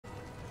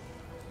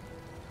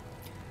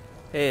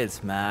Hey,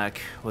 it's Mac.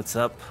 What's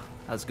up?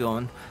 How's it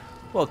going?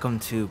 Welcome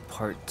to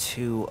part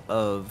 2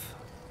 of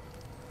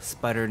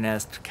Spider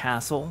Nest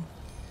Castle.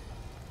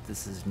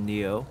 This is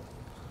Nioh,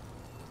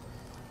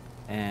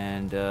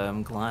 and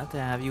I'm glad to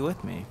have you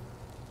with me.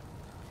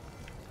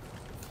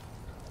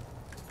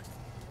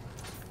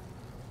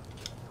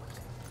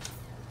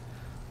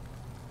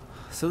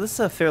 So this is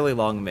a fairly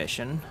long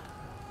mission.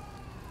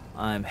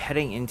 I'm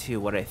heading into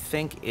what I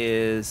think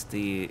is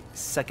the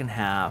second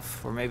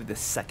half, or maybe the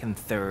second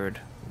third,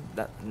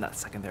 not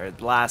second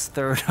third, last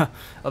third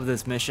of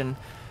this mission,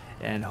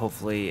 and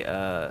hopefully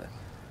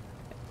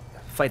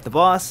fight the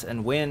boss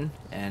and win,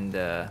 and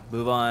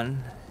move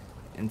on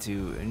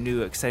into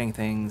new exciting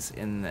things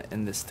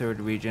in this third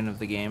region of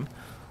the game.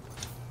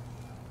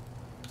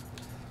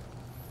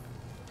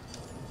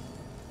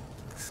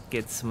 Let's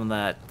get some of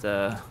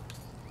that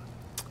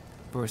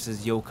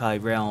versus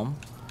yokai realm.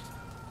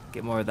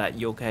 Get more of that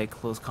yokai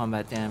close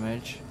combat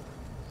damage.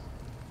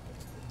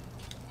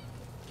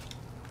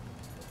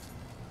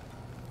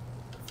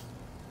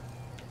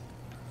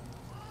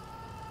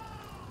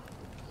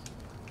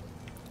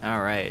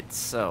 Alright,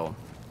 so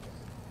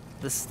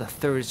this is the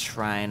third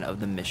shrine of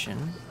the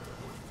mission.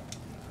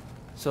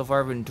 So far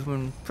I've been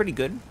doing pretty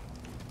good.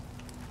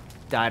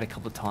 Died a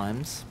couple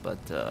times,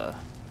 but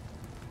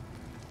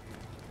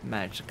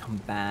managed to come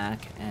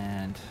back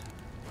and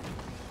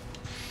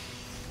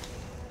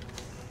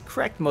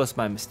correct most of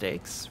my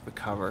mistakes,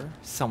 recover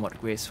somewhat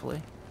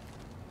gracefully.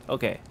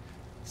 Okay,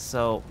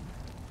 so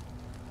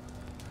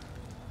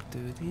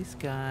do these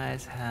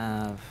guys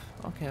have...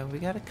 Okay, we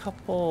got a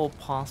couple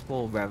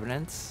possible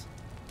revenants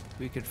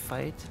we could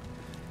fight.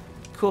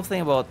 Cool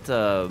thing about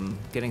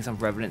getting some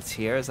revenants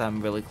here is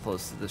I'm really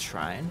close to the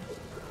shrine.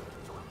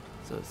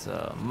 So it's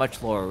a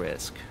much lower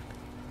risk.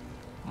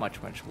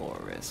 Much lower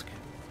risk.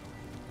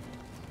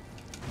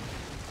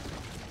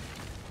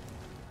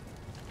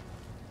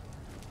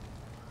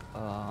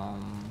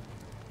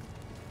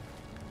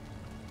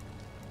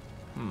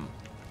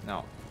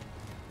 No.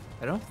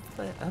 I don't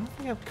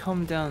think I've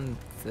come down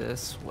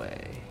this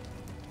way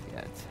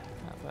yet.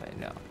 Have I?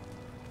 No.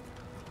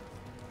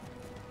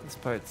 This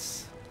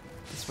part's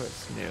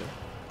new.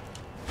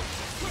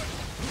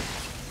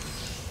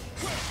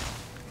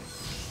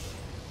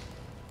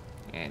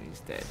 And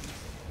he's dead.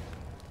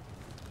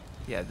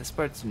 Yeah, this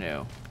part's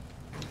new.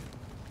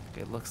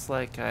 Okay, looks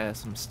like I have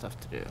some stuff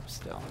to do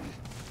still.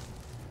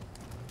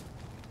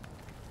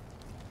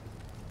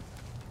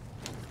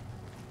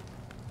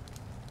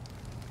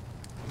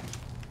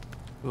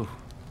 Ooh.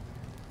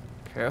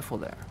 Careful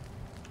there.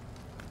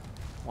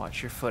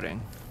 Watch your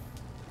footing.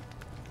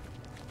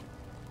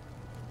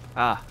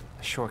 Ah,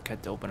 a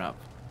shortcut to open up.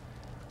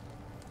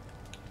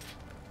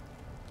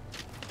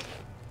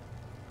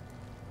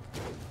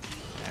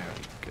 There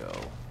we go.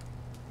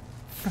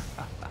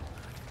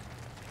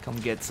 Come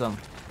get some.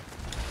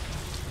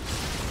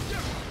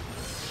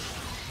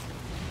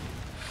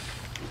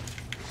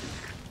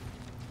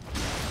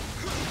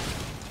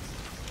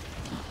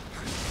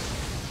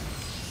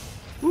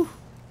 Whew.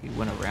 He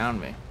went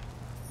around me.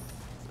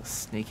 It's a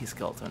sneaky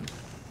skeleton.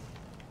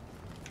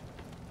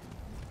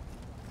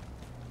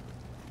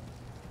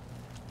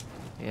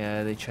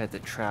 Yeah, they tried to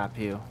trap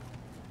you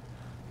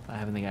by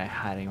having the guy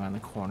hiding around the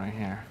corner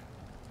here.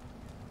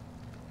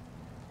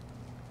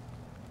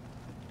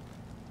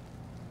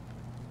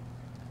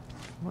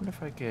 I wonder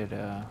if I could,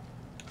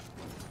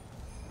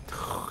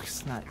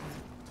 it's not...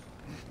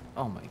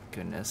 Oh my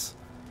goodness.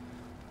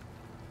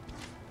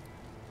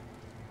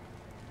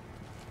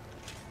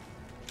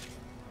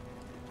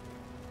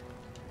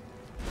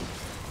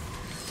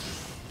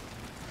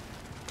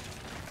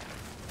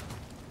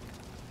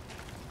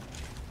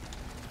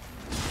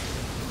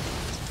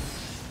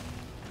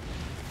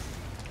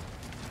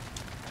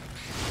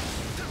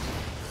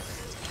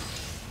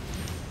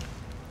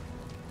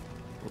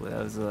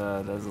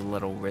 That was a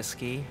little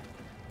risky,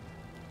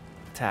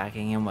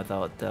 attacking him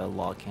without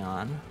locking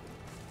on.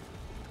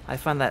 I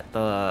find that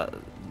the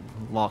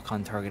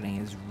lock-on targeting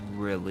is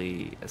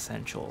really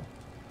essential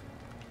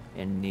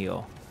in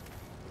Nioh.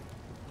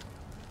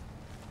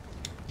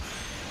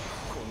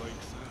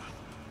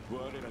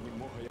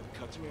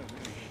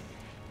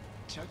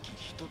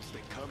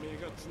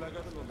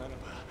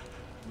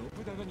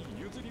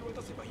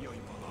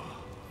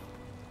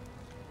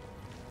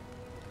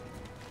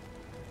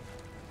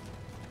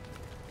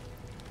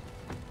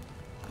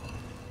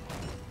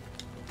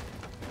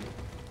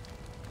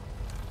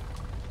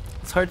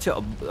 It's hard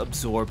to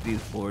absorb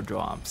these lore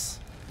drops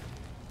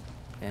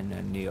in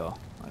Nioh.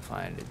 I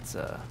find it's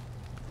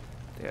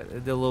they're a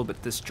little bit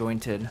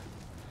disjointed,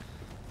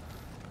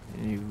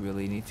 and you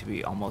really need to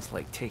be almost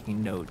like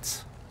taking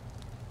notes.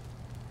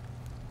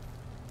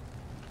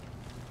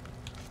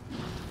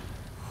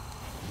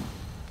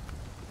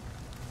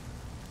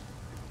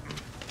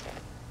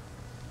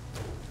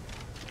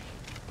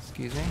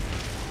 Excuse me.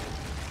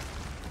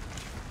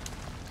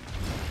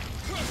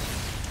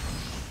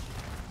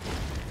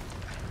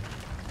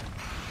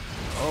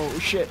 Oh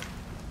shit.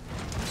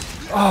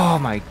 Oh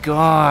my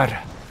god.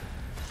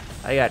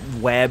 I got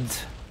webbed.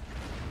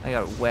 I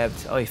got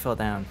webbed. Oh, he fell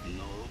down.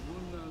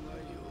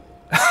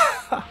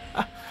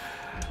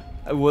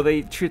 Will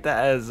they treat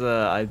that as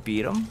I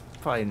beat him?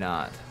 Probably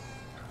not.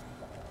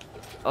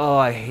 Oh,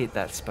 I hate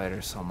that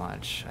spider so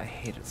much. I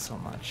hate it so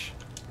much.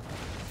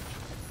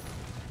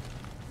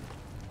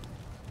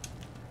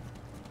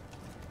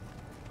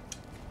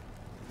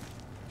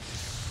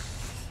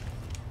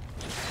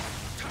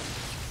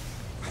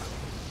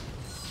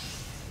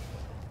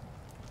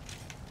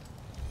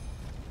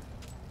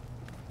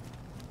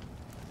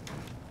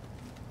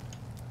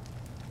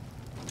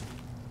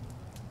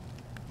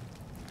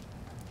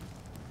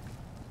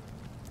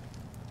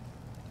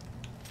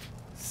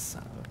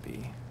 Son of a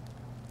bee.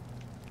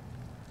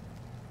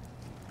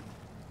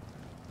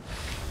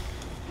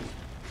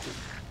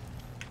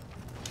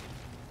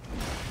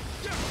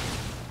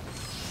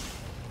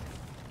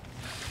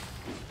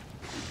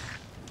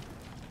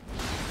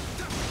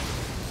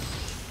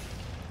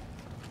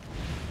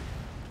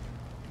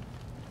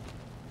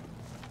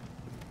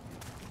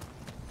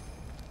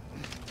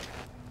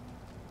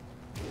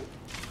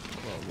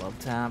 Little love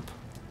tap.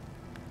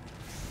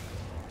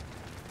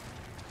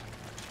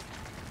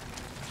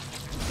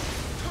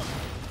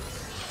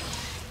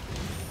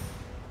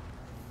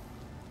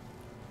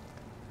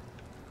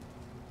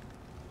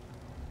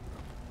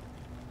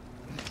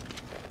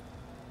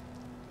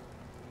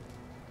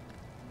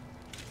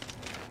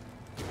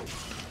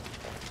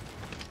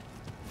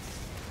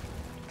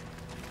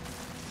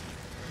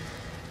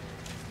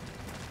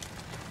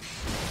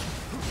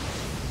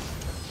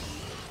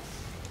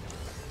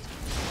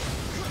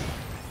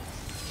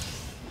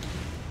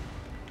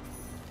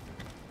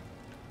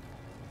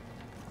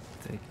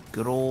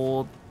 Good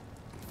old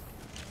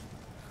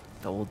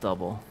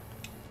double.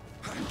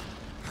 I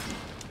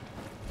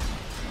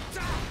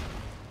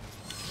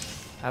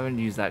haven't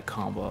used that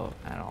combo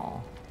at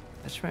all.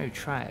 I should maybe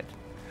try it.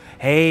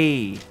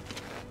 Hey!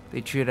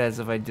 They treat it as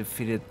if I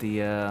defeated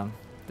the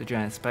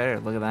giant spider.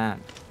 Look at that.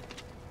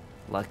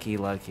 Lucky,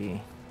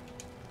 lucky.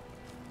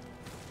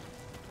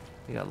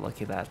 We got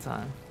lucky that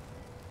time.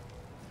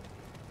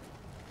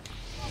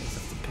 Just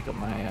have to pick up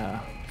my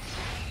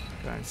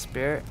giant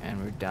spirit and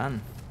we're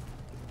done.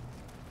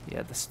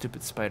 Yeah, the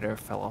stupid spider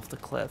fell off the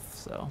cliff,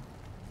 so.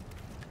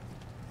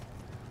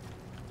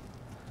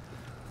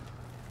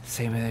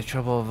 Save me the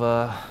trouble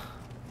of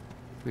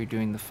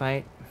redoing the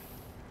fight.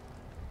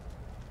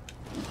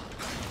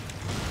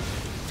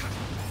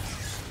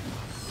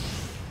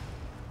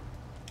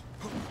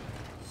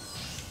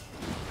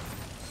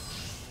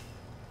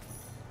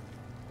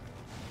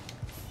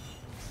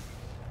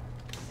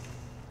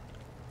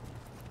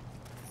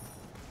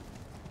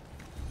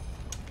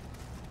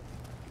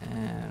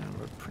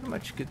 Pretty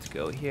much good to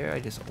go here. I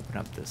just open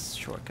up this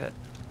shortcut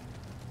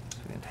so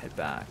we can head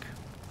back.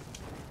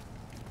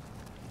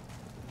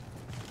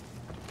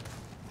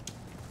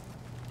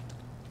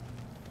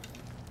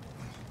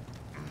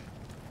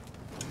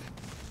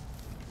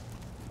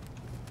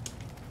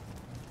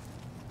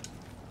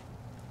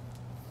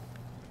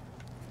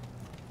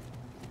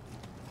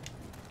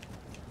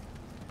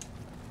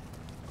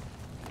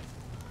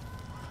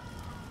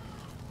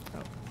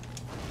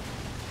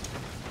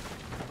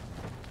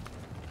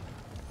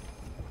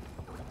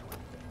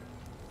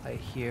 I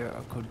hear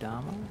a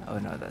Kodama. Oh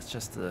no, that's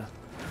just the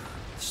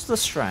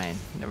shrine.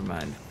 Never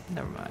mind.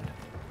 Never mind.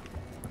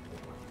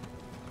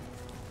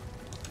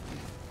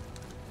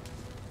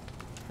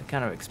 I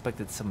kind of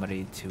expected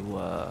somebody to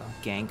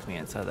gank me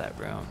inside that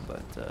room,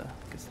 but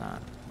guess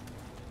not.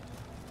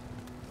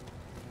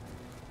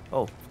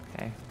 Oh,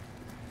 okay.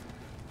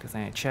 Good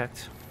thing I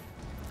checked.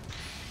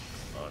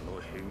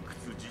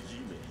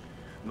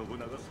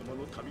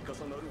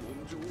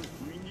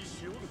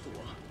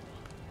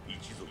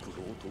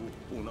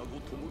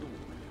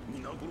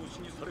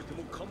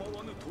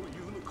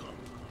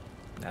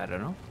 I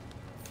don't know.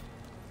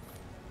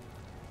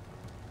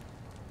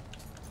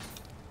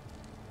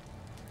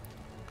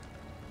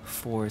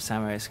 Four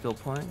samurai skill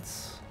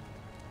points.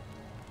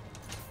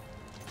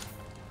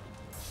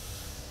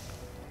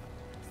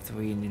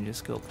 3 ninja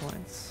skill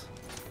points.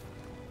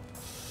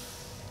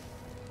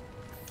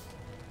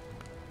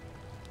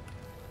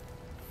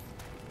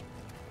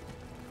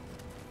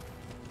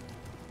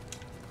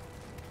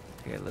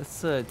 Okay,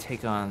 let's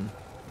take on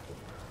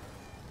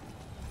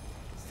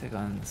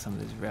some of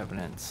these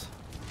revenants.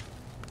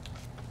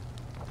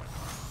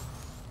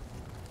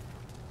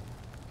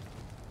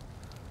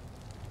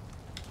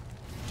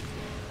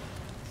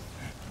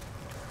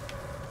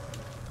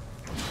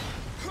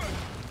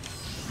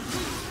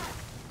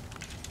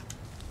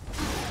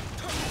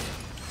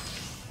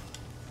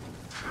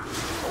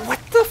 What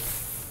the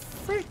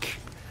frick?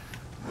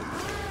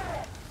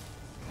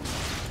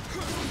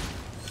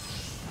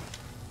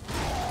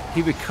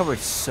 He recovered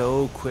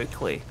so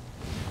quickly.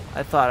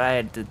 I thought I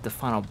had the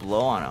final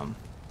blow on him.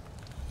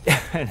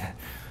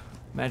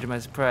 Imagine my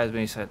surprise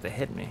when he started to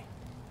hit me.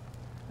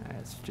 Alright,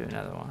 let's do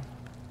another one.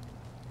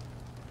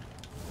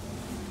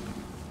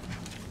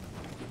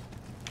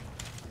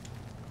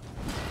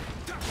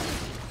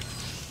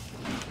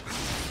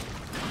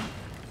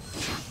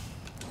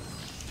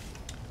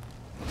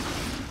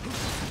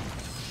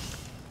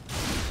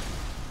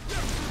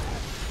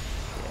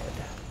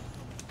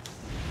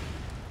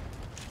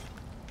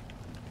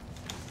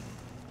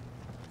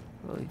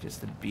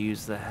 just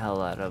abuse the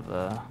hell out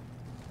of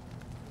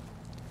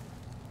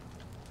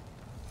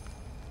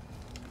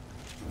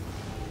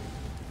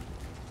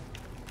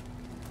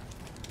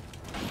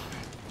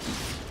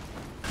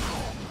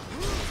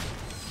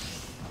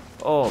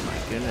Oh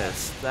my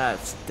goodness,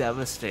 that's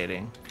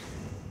devastating.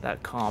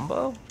 That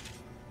combo?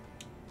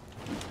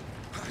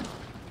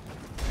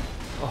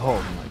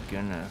 Oh my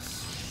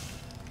goodness.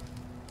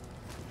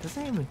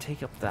 Doesn't even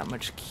take up that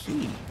much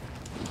ki.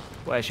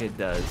 Well, actually it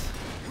does.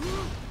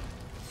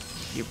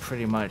 You're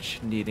pretty much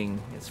needing,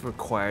 it's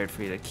required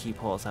for you to ki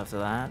pulse after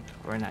that,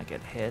 or not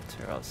get hit,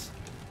 or else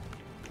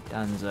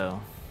Dunzo.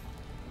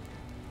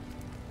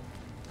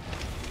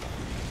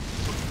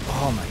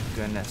 Oh my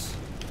goodness.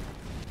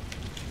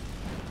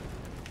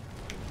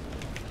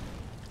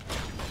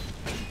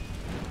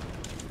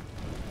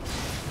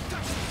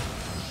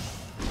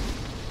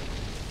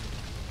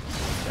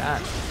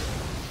 That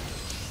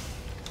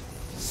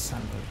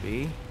son of a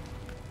bee.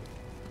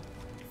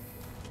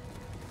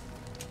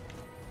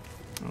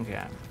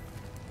 Okay.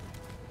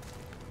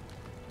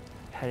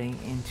 Heading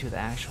into the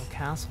actual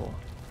castle.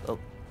 Oh.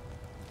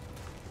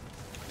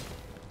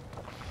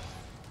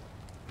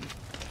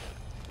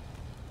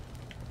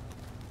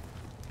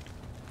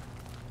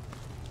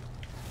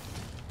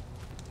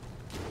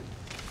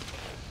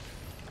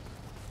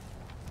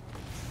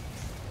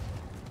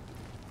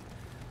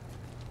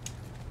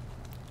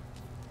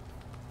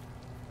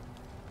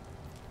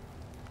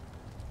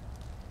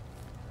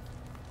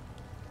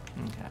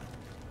 Okay.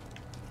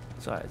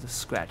 Sorry, just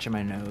scratching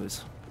my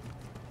nose.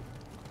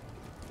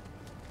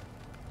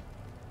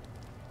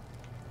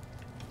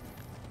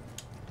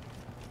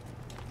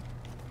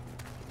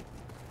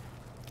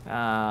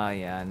 Ah,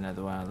 yeah,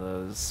 another one of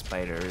those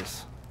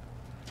spiders.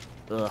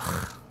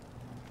 Ugh.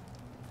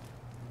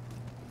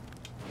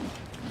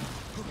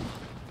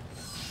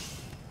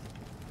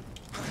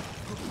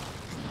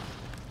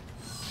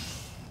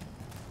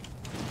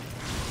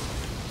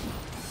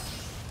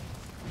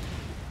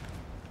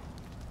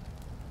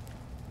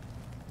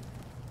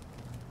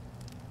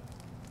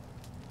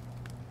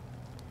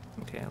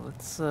 Okay,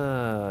 let's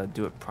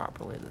do it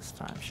properly this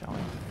time, shall we?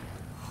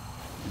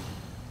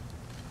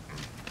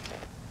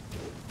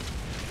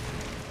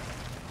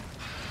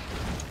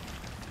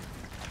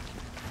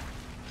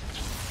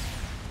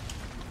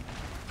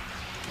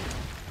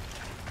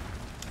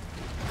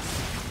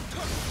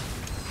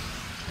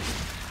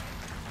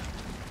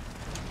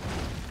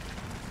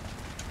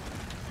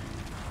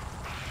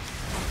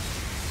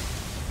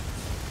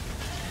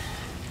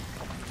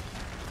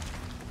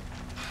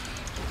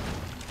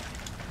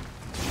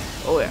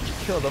 Oh yeah,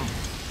 kill them.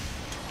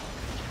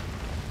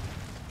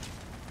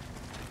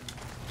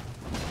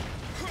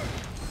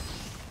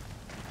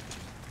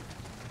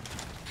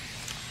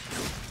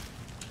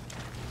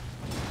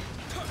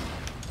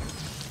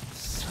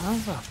 Son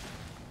of a...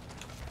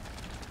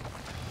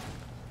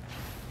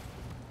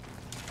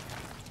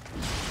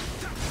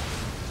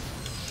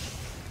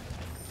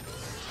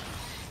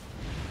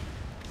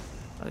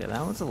 Okay,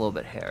 that one's a little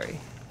bit hairy,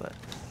 but...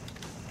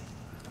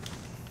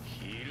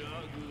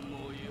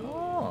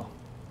 Oh!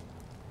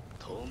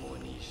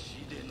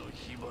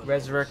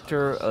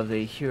 Resurrector of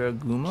the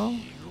Joro-Gumo?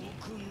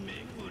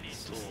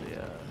 This is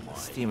the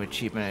Steam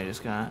achievement I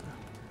just got.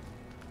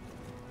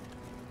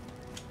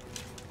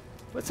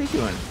 What's he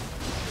doing?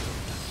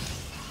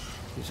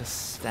 He's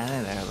just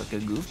standing there like a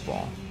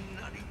goofball.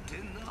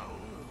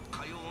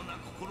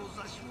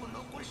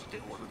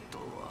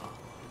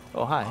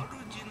 Oh, hi.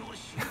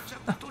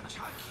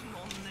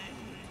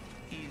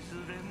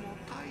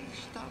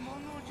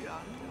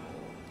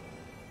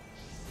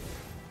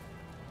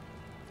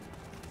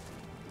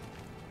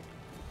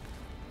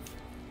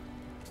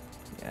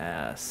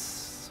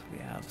 Yes, we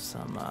have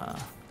some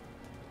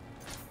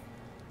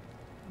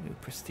new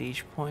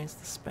prestige points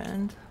to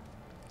spend.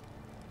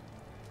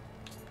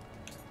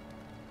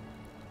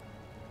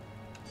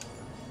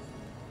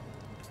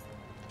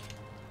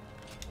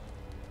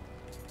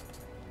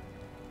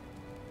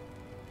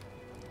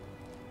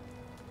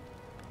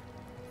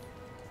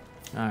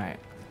 All right.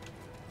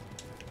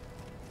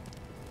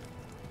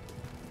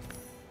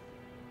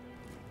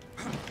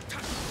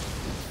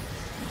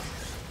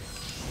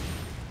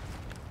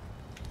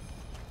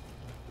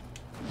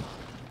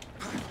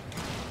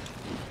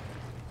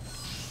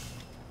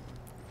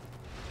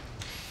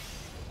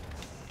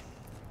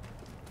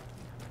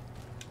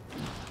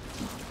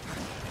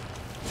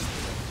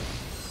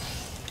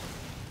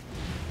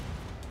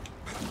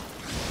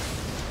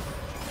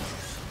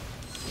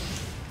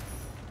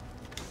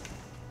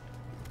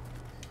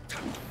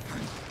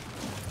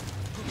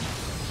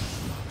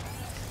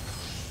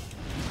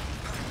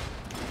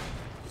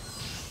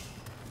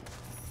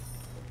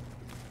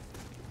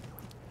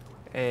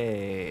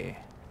 Hey,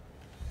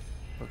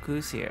 look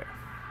who's here.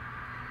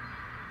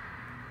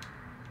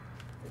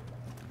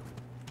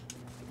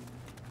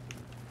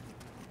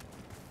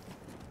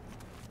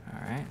 All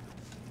right.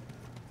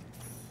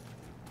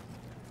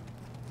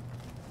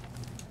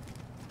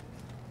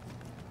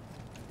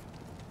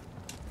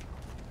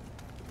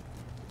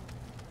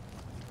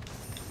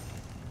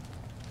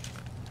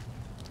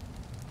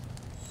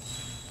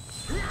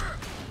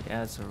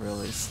 Yeah, it's a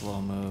really slow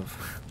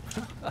move.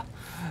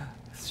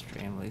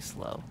 Extremely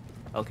slow.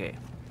 Okay.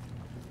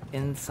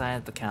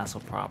 Inside the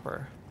castle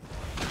proper.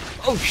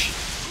 Oh, shit!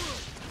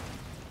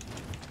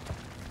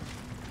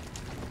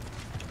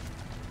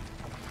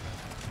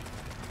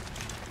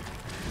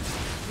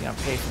 You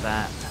gotta pay for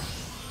that.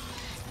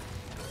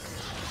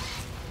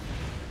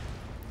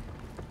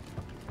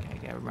 Okay,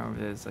 gotta remember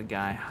there's a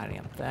guy hiding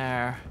up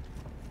there.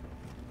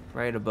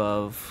 Right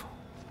above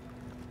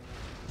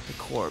the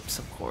corpse,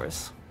 of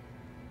course.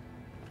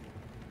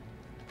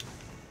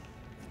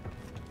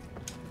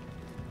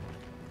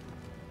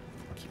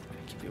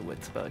 Keep your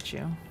wits about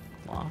you.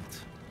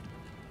 Locked.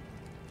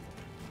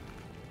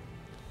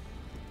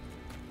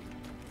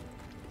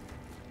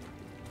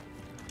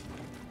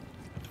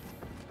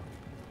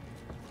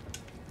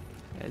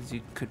 As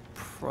you could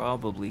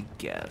probably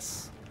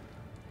guess,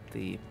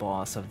 the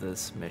boss of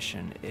this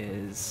mission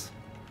is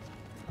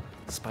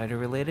spider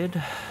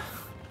related.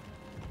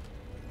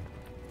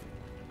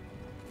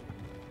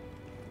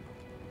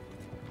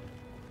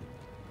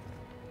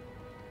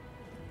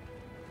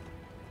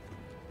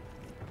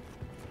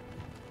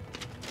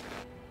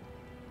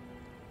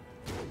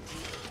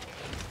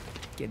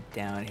 Get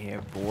down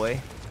here, boy.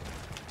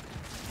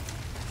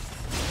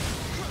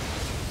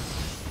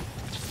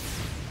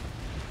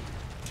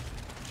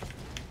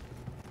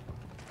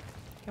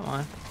 Come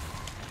on.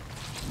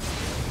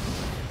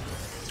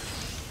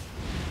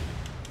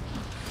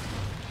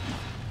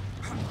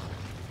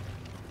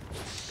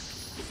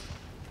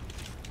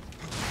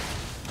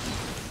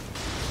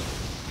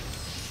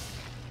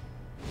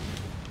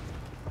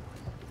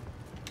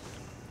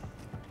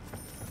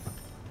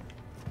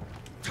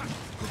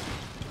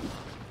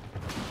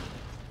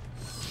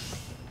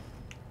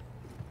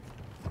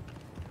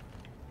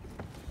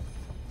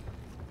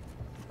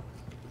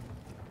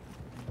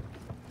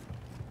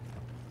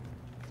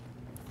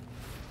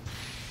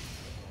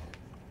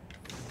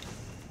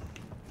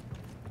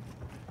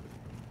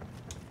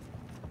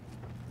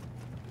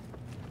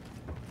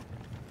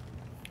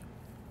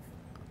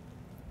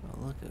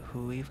 Look at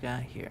who we've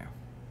got here.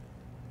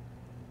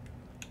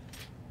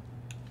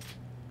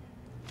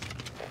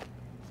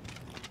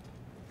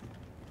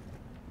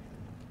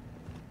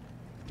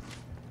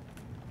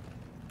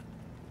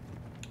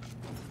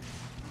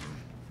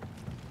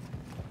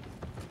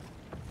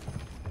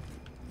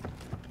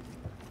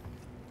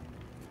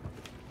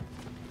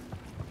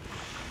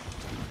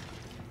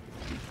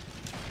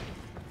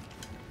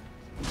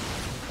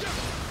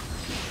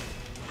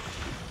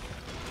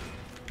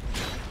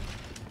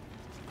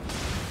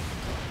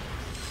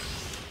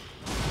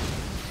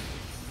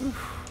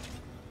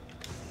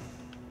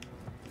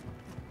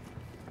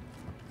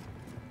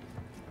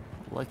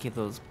 Lucky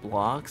those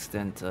blocks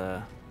didn't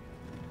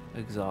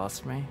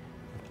exhaust me.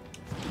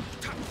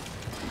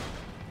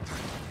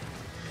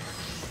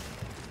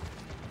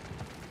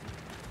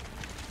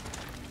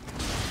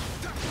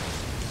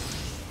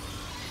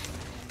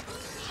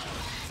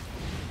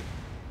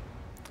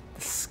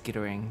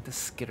 The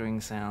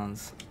skittering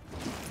sounds.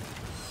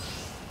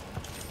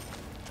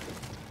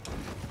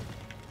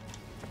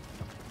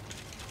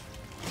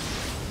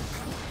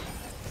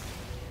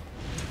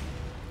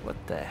 What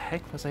the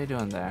heck was I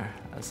doing there?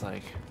 I was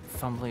like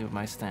fumbling with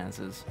my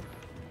stances.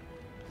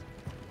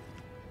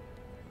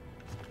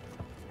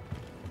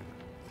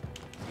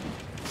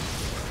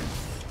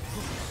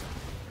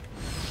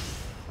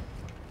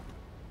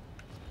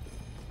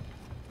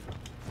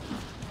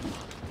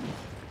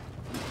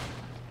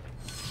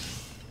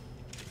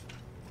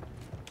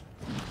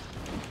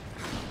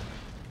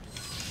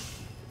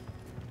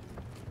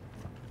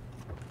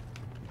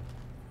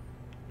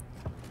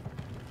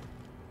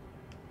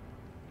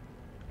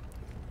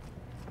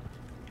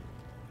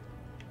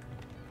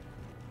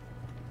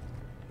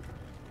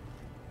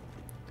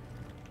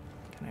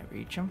 Can I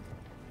reach him?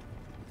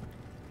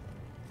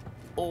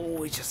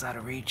 Oh, he's just out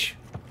of reach.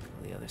 Go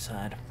to the other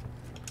side.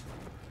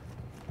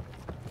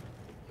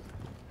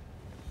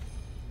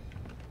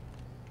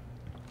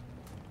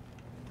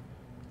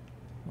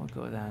 We'll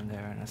go down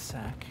there in a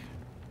sec.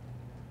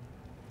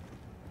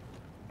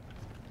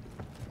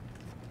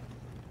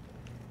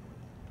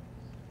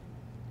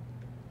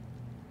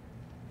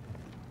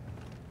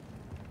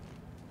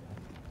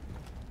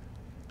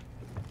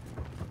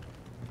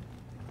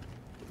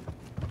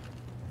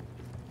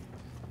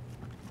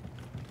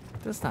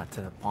 That's not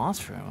to the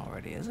boss room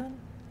already, is it?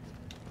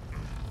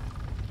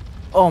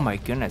 Oh my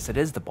goodness, it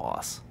is the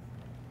boss.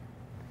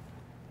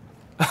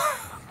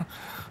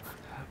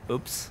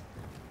 Oops.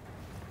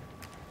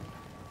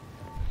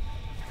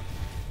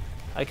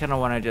 I kind of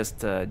want to just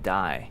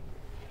die,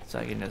 so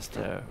I can just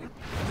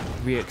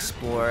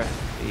re-explore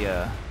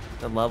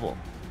the level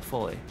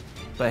fully.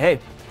 But hey,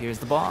 here's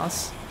the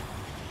boss.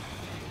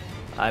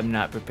 I'm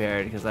not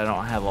prepared because I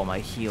don't have all my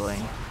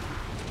healing.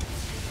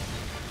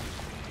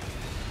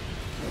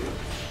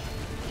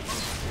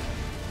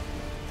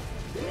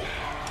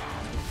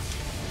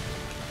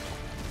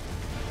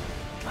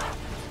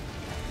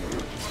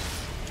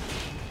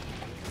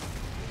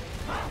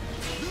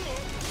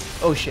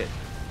 Oh shit.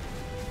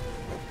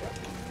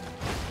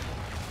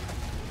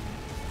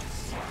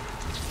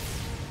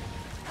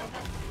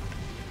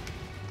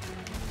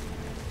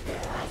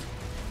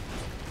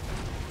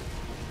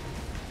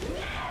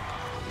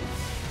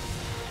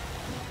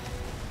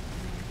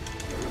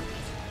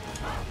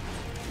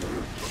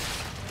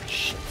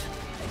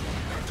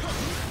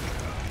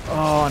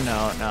 Oh,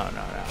 no, no,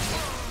 no,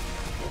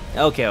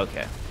 no. Okay,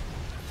 okay.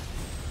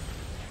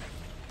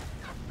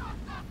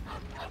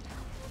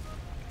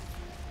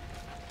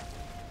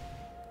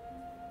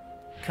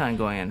 Kind of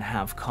going in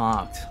half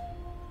cocked.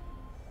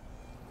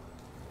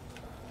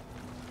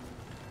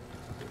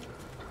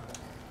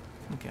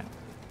 Okay.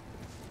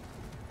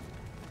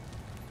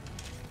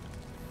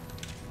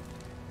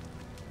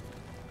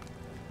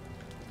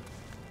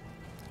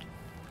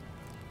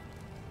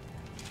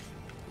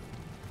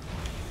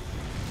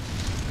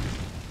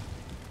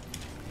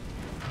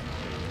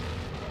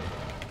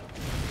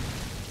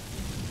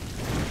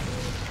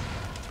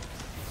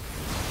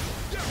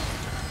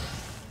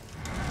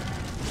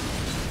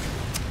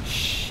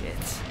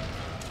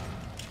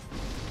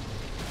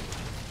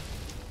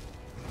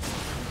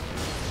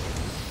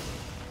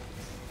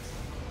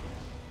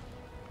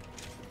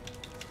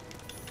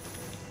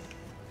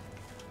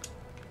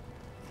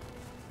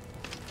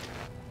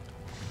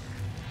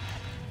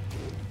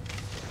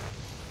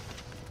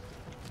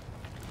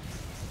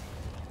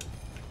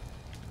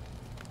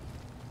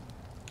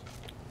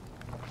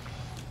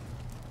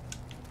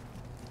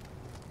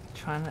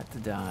 Try not to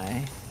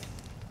die,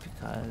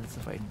 because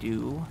if I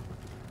do,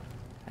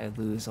 I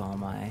lose all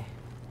my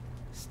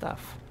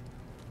stuff.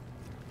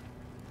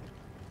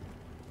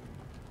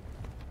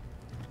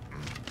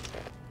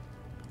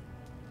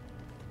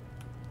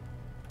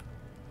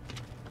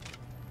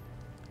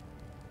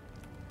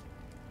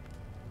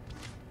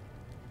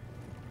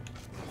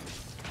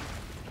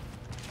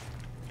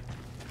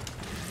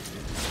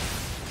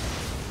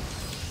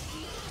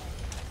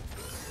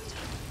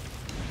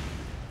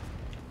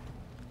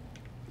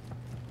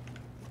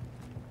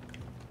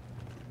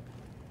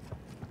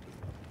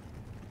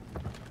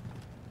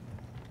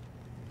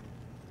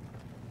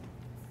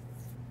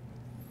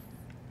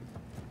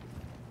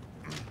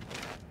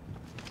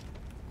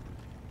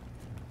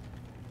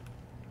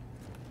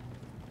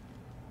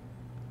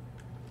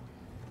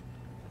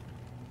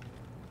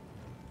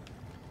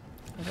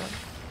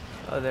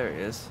 Oh, there he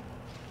is.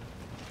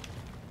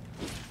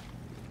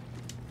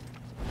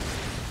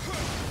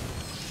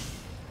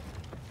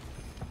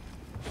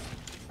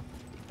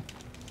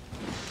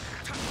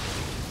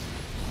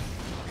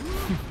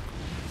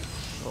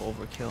 A little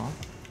overkill.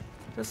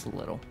 Just a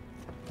little.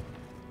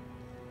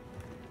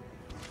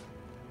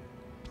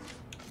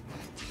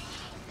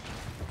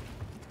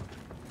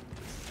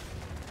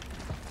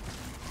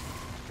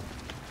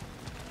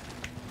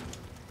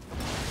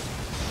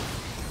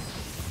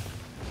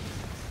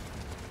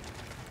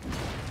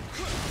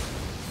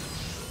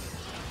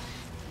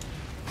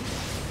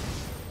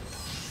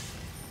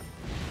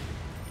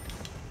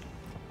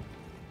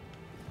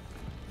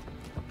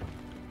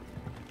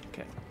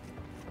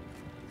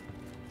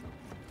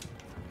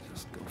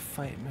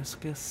 Fight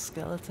Mr.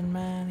 Skeleton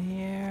Man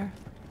here.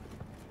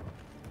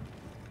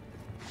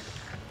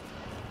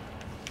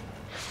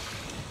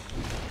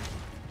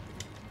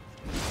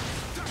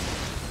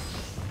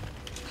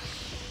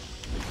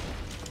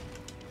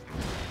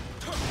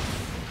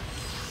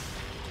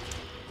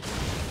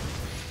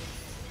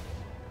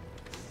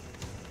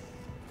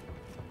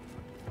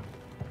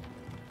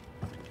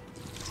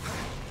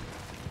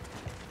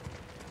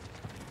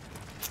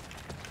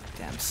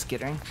 Damn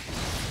skittering.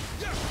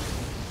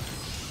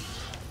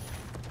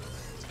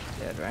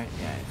 Dead, right?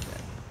 Yeah, he's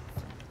dead.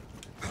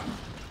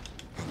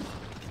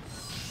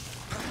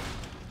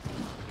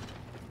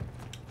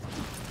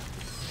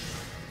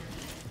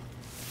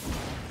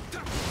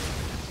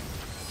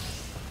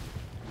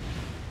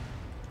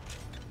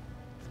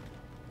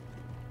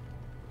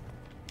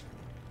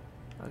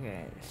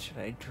 Okay, should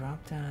I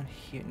drop down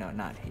here? No,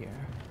 not here.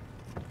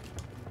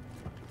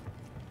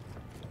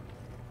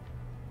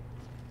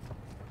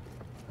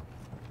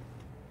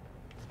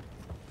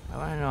 I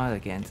want to know how to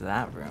get into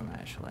that room,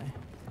 actually.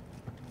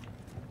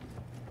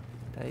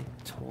 Did I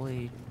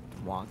totally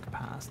walk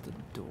past the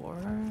door?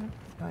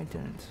 No, I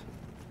didn't.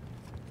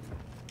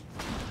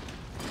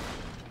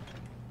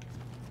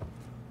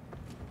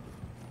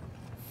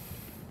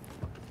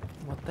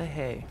 What the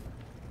hey?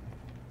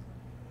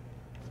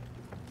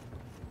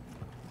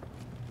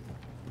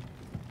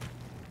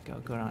 Okay, I'll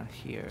go down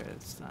here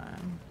this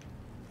time.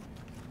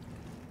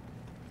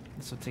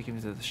 This will take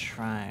me to the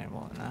shrine,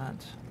 will it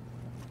not?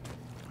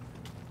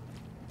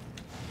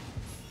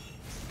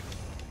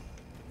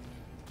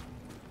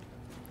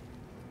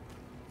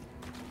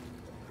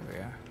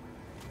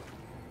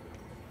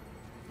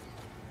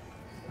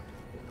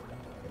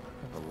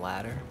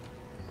 Ladder.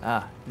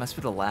 Ah, must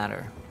be the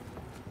ladder.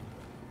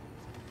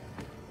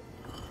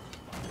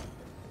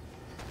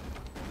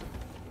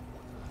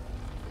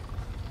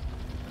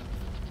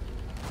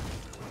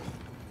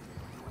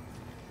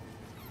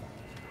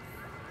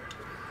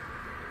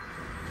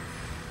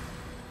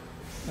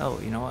 Oh,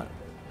 you know what?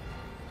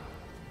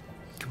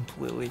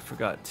 Completely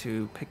forgot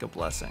to pick a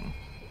blessing.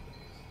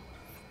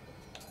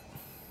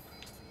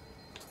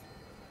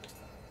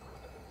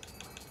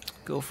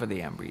 Go for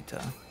the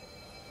Amrita.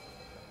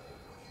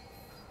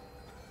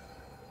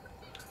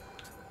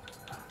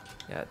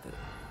 Yeah,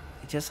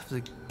 you just have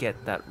to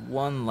get that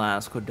one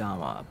last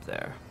Kodama up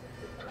there.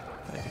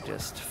 If I could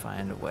just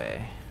find a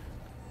way.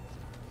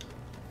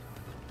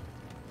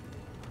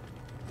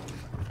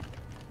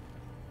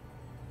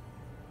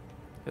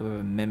 We have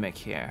a mimic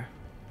here.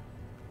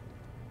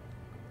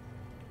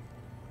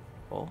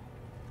 Oh.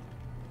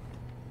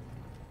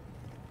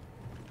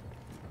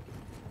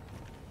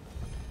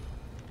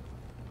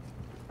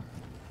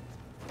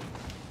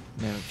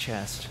 Mimic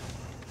chest.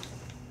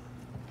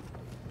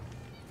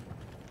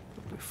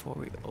 But before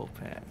we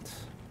open it.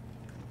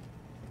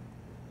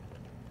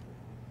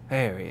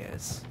 There he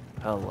is.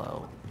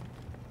 Hello.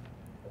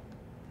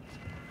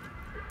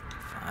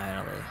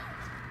 Finally.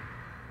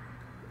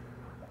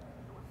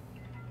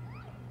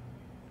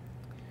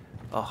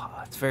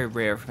 Oh, it's very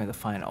rare for me to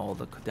find all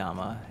the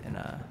Kodama in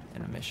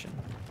a mission.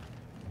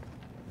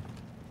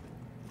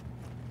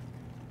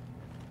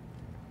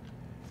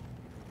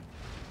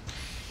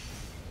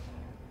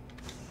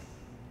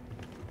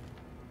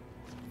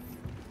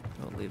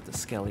 We'll leave the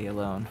Skelly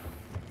alone.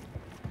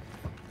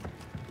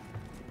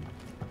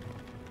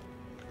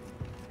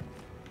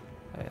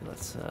 Okay,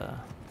 let's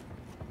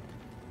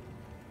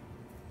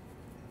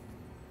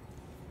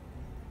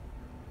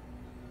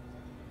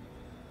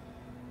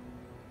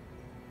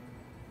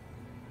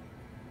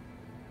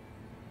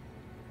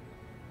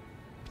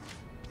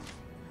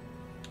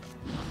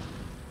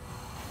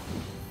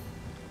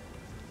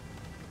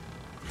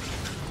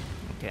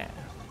okay.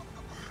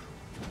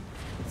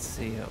 Let's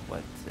see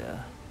what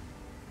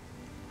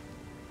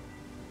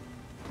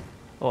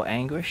oh,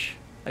 anguish?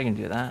 I can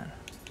do that.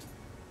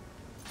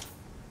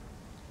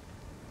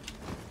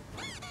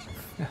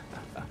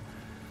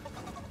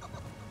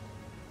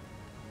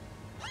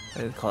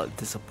 They call it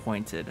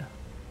disappointed.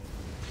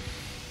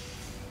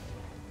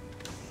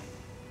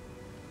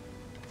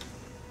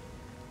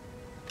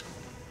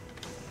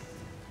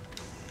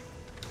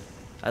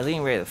 I was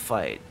getting ready to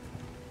fight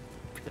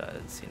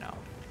because, you know.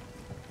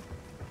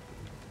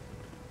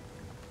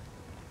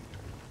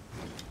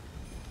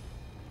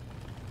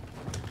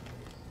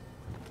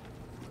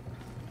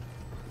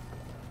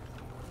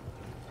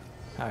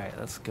 Alright,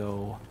 let's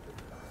go.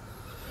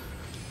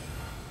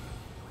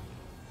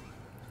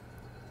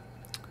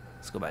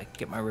 Let's go back and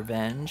get my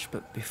revenge,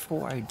 but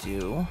before I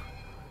do,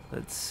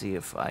 let's see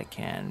if I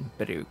can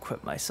better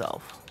equip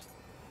myself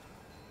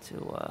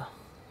to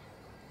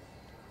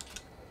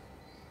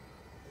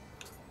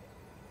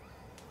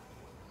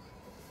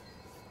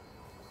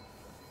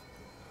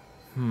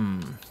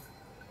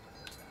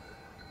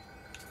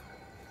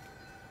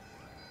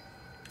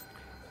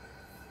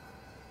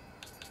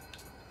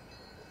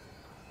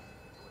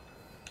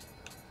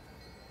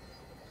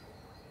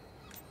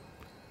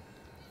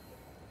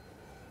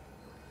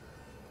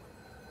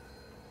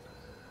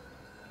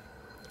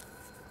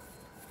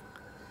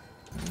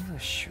maybe a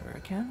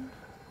shuriken?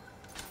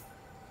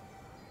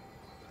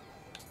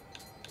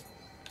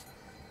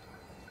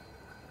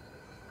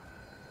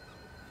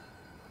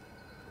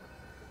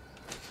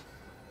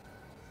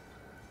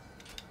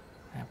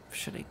 I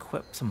should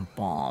equip some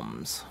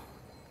bombs.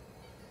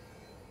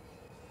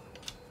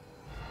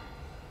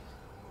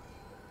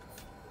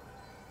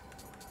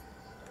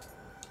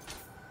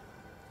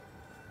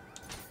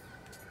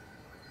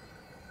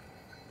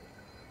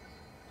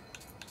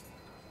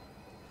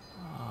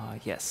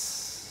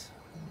 Yes.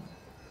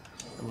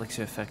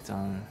 Elixir effect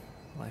on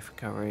life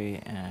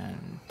recovery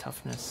and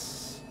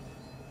toughness.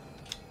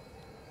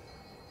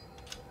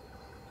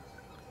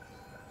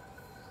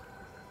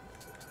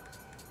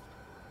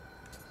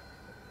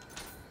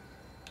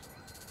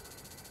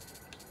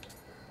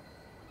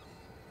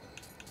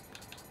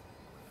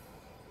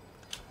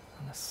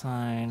 On a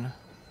sign.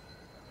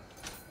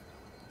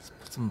 Let's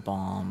put some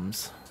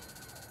bombs.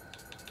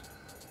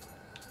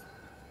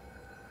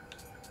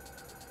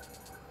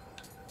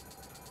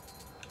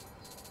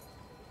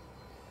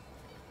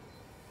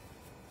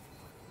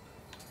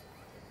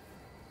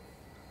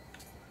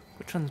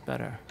 Which one's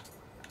better?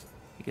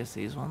 I guess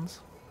these ones.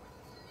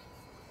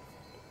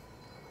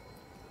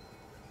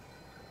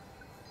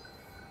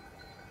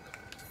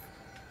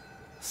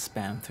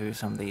 Spam through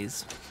some of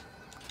these.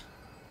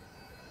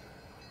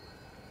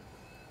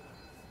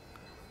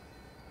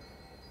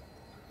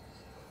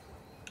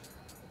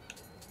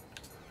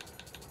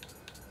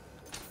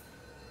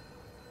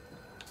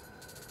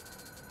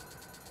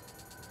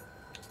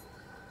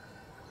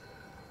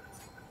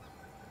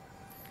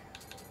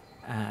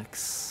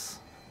 Axe.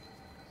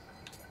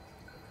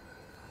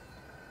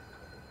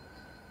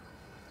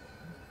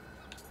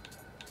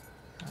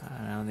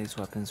 None of these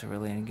weapons are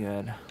really any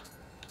good.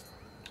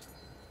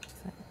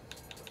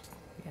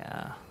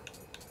 Yeah.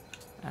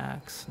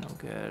 Axe, no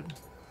good.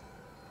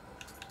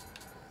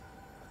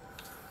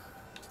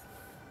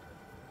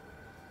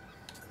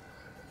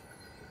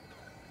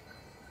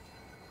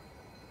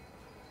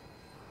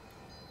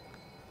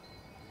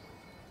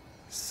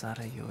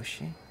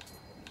 Sarayoshi.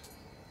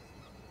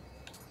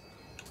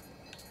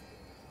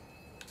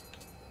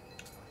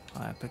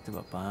 Oh, I picked up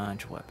a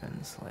bunch of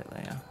weapons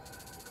lately, yeah.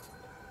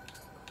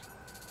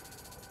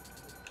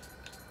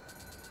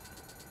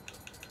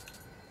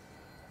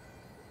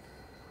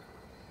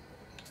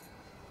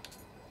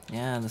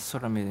 Yeah, the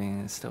sword I'm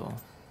using is still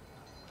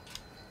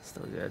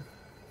good.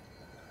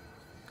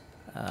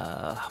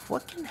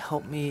 What can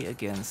help me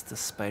against the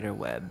spider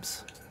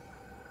webs?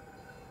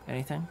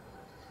 Anything?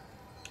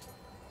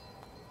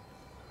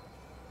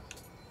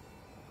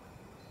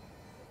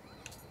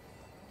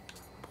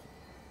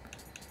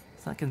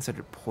 It's not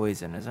considered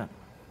poison, is it?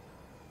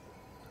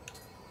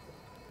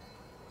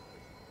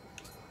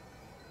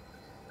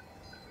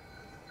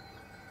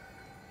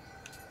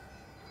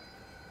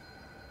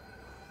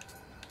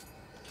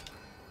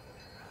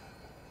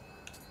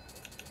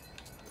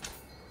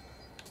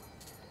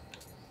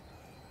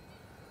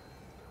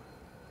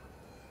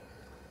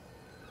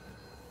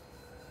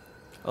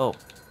 Oh,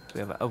 we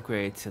have an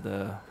upgrade to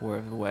the War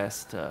of the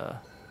West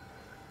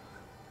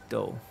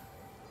dough.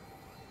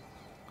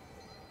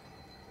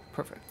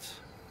 Perfect.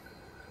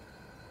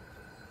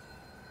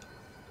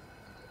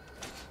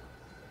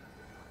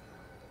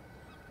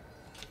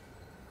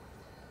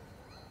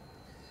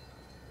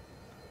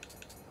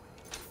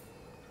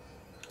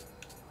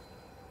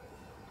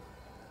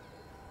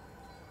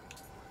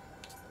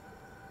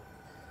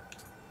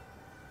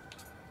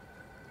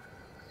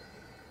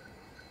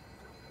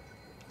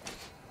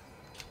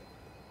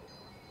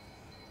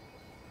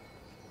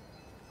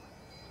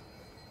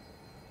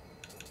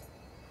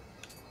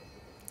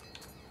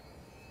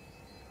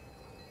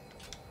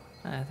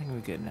 I think we're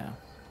good now.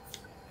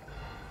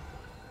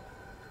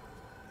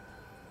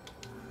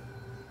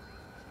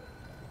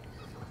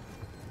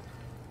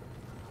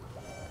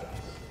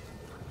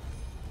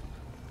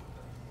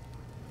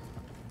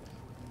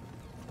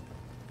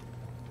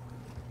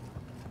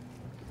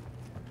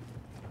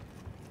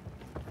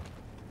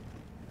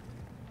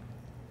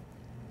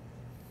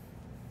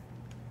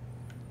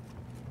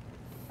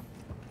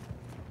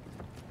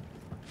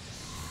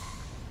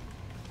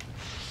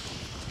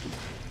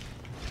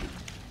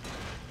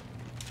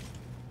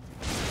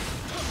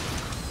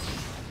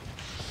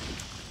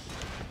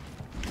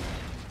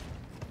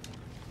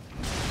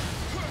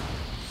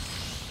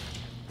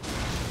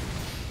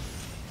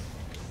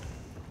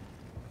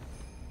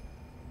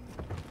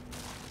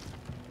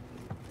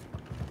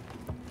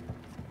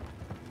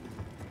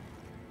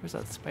 Where's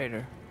that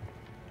spider?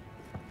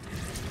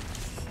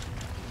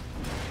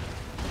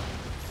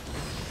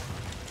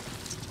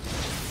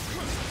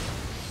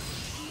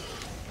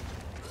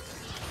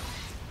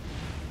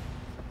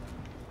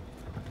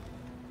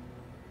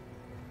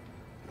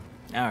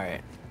 All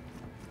right.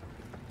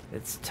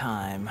 It's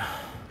time.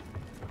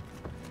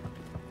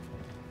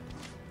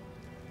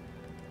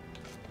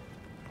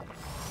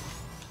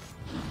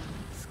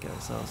 Let's get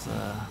ourselves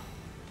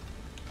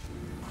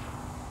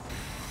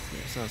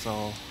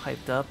all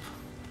hyped up.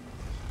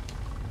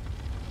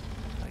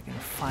 If I can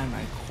find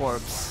my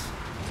corpse.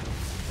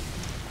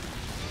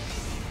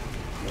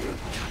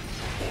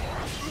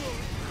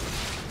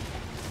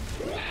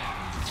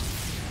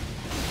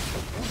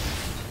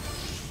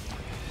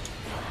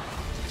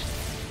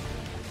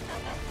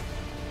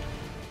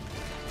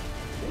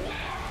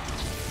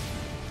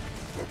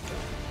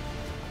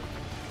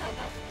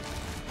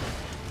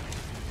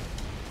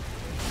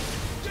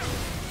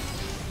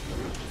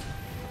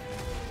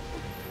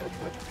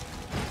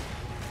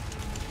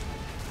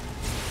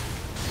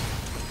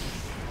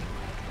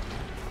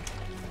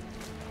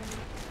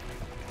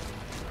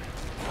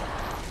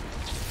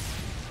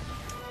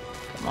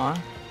 Come on.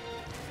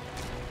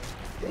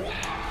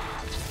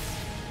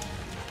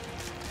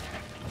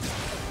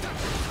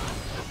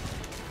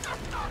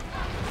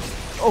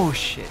 Oh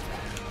shit.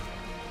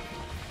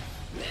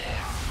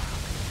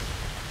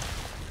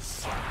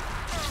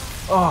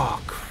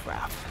 Oh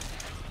crap.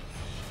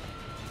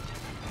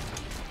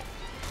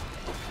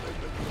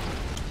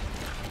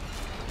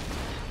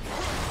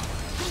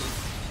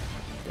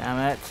 Damn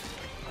it.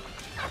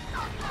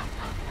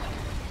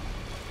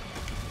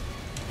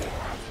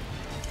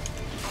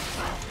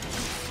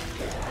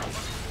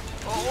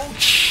 Oh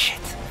shit.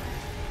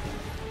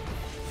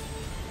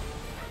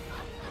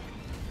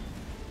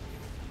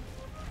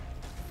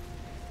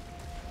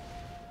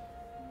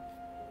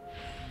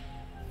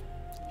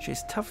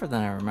 She's tougher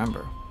than I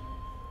remember.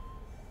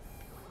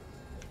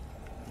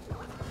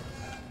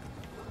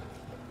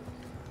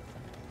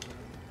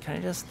 Can I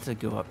just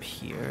go up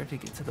here to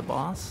get to the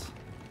boss?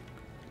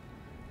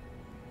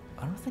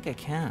 I don't think I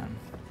can.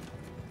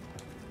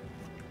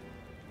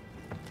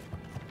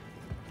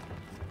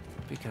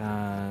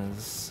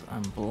 Because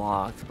I'm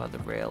blocked by the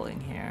railing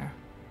here.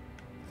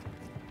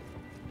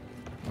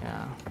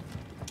 Yeah.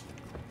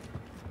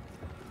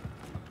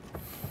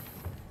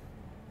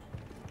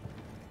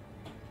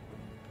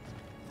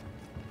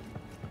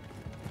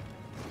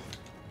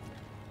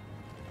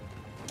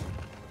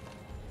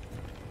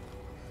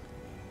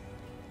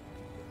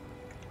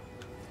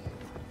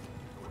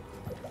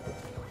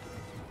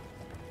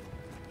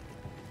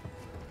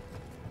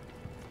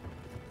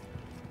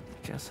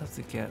 Just have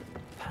to get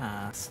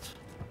past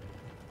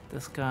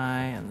this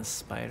guy and the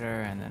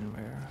spider, and then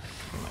we're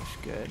pretty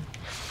much good.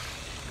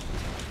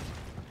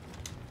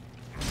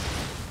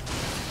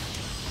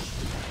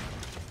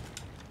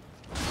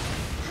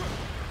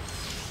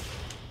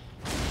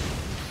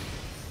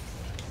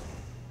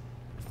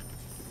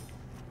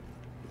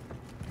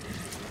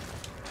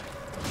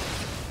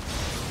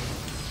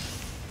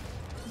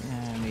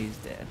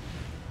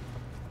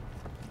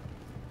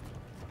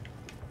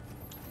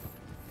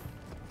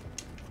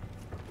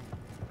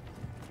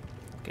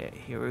 Okay,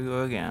 here we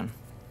go again.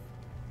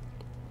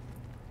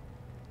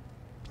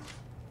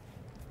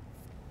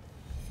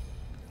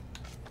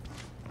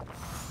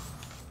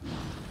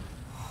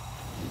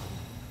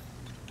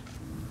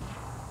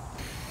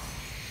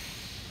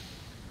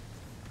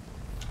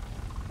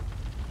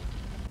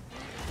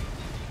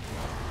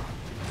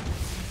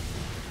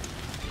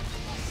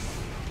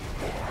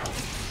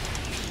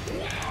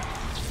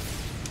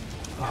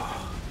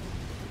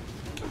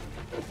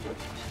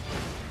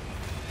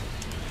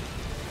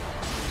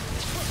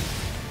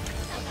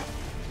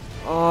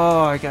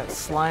 Oh, I got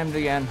slimed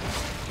again.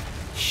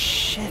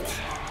 Shit.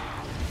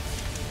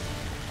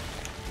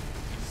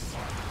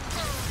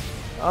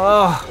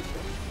 Oh,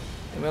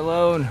 leave me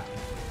alone.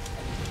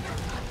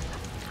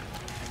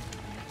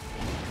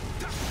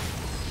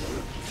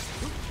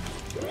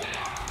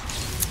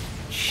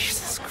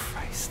 Jesus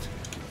Christ.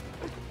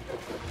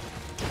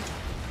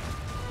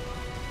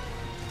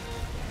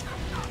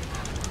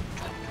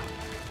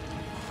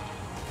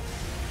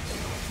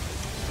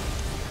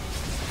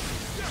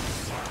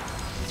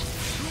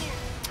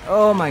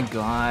 Oh my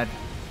god.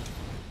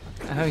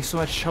 I'm having so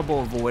much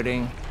trouble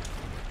avoiding.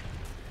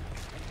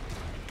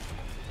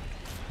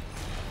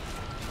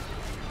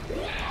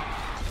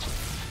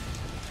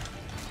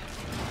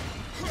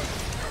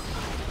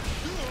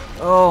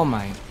 Oh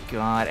my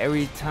god,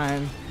 every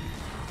time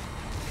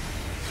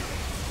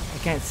I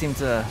can't seem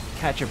to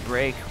catch a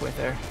break with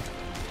her.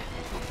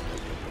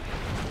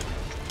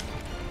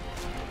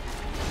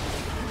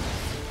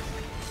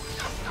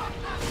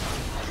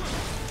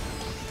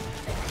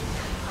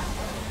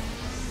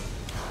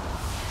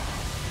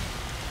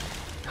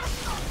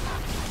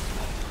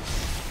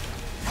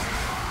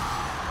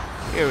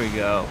 Here we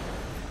go.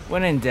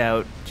 When in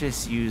doubt,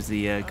 just use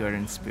the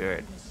Garden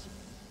Spirit.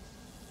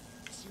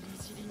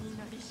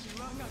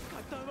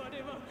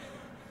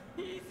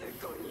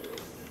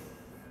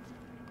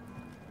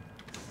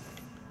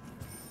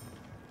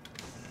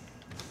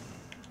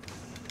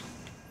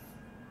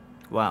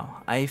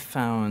 Wow, I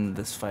found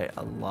this fight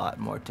a lot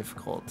more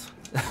difficult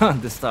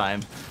this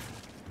time.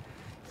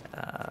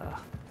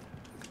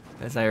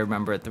 As I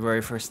remember it, the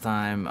very first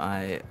time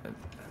I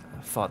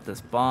fought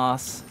this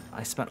boss,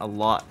 I spent a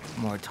lot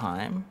more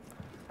time.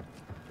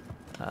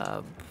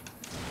 I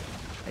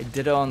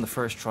did it on the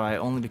first try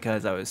only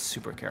because I was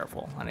super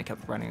careful and I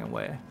kept running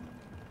away.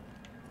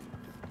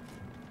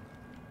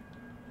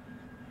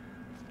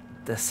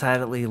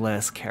 Decidedly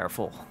less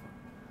careful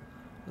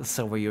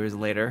several years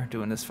later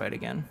doing this fight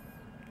again.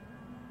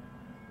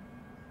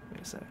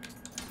 Wait a sec.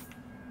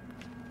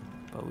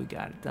 But we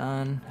got it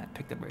done. I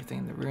picked up everything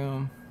in the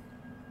room.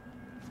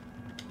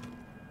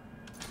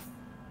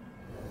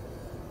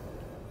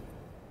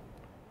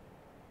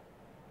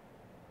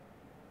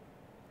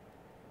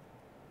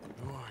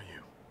 Who are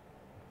you?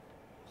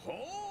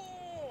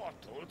 Ho!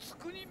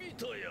 Totsukuni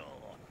mito yo.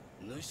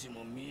 Nushi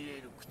mo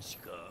miieru kuchi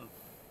ka?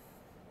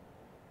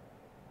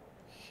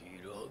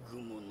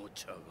 Joro-Gumo no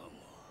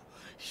chagama.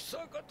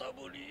 Hisakata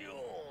buri yo.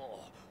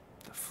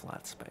 The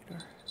flat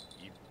spider.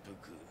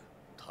 Ippuku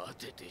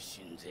tatete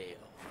shinze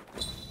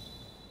yo.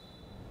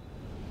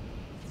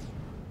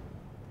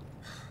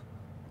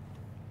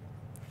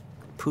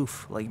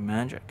 Poof, like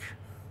magic.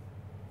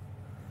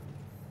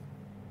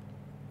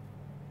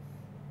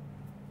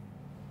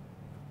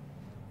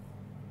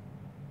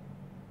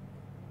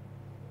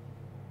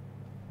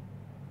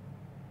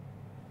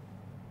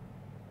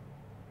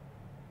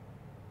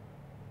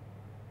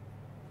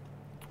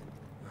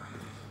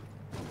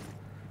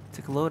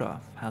 Take a load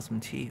off. Have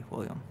some tea,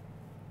 William.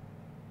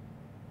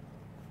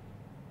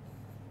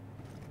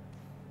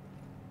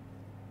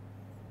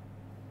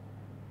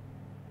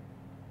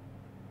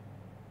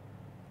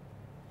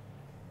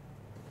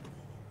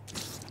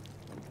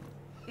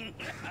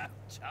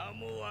 Cha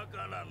mo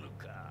wakaranu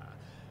ka.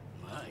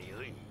 Ma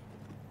yoi.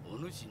 O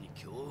nushi ni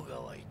kyou ga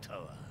waita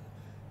wa.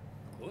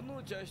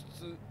 Kono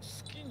jashitsu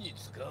suki ni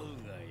tsukau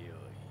ga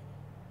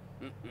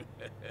yoi.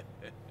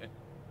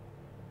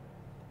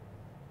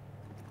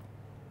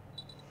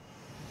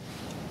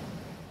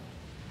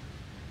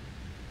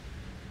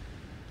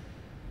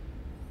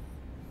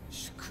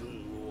 主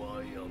君を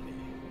あやめ、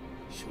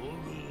将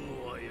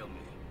軍をあやめ、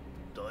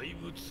大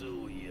仏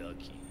を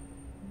焼き、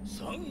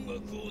山岳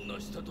を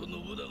成したと信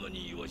長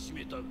に言わし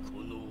めたこ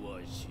のわ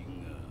しが、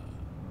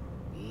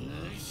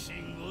主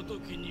ご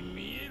ときに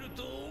見える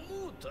と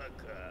思うた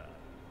か。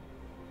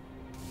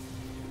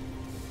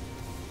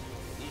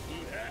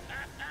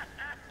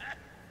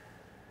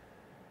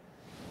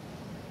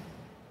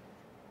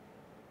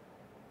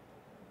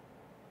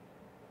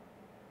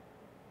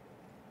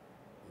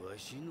わ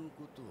しの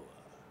こと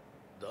は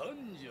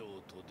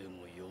Danjo to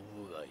demo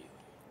yobu ga yoi.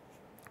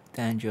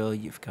 Danjo,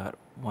 you've got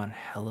one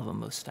hell of a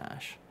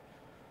mustache.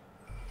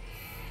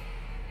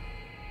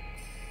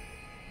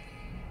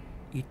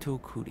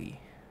 Itokuri.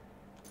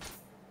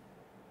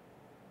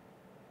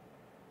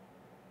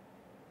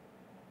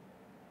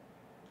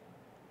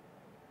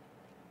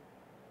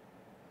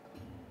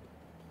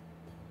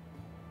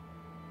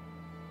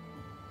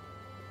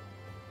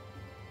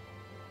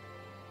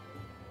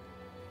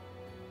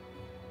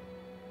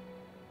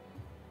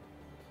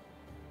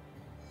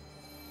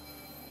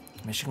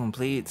 Mission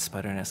complete,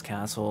 Spider Nest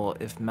Castle.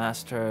 If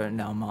Master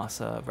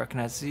Naomasa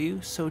recognizes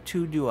you, so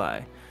too do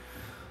I.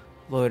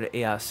 Lord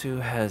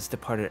Ieyasu has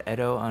departed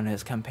Edo on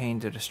his campaign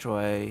to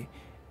destroy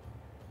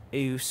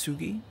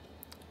Uesugi,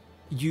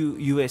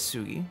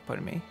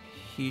 pardon me.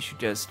 He should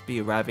just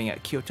be arriving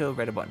at Kyoto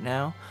right about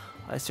now.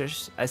 I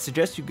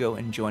suggest you go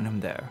and join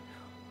him there.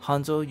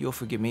 Hanzo, you'll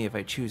forgive me if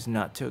I choose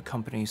not to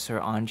accompany Sir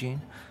Anjin.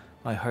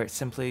 My heart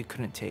simply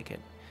couldn't take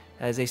it.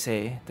 As they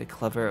say, the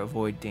clever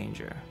avoid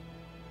danger.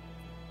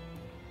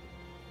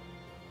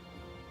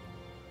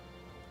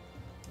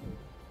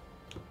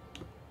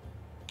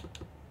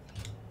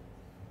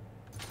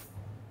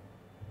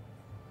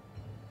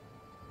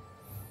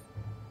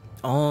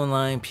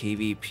 Online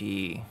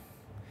PvP.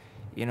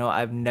 You know,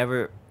 I've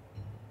never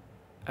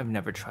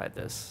tried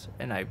this,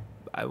 and I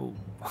will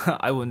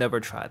I will never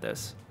try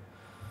this.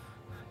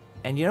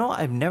 And you know,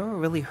 I've never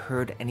really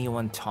heard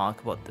anyone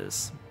talk about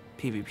this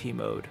PvP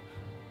mode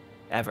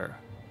ever.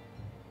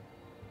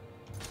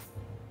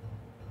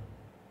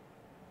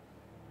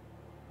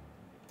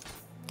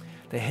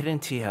 The hidden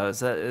tea house,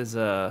 that is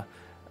a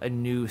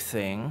new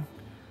thing.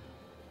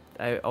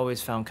 I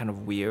always found kind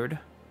of weird.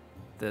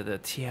 The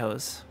tea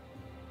house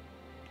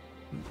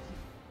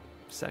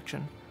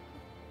section.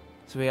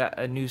 So we got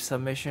a new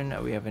submission,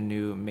 and we have a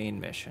new main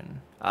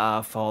mission.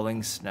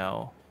 Falling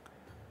snow.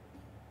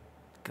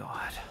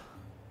 God.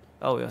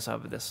 Oh, we also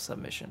have this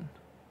submission.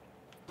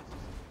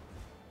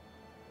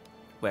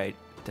 Wait,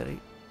 did I?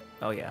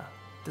 Oh yeah,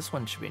 this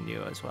one should be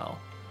new as well.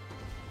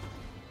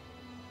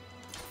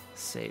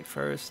 Save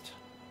first.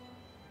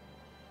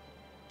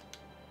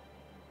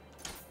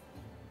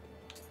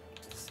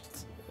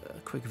 Just a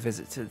quick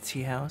visit to the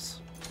tea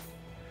house.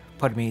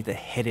 Pardon me, the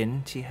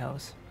hidden tea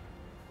house.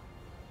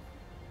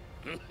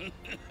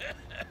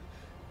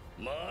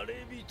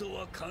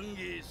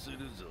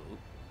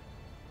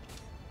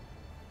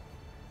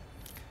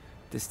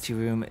 This tea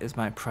room is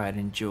my pride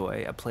and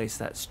joy, a place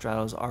that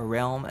straddles our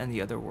realm and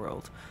the other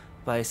world.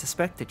 But I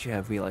suspect that you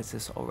have realized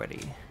this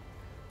already.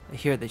 I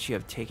hear that you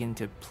have taken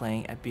to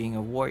playing at being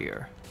a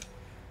warrior.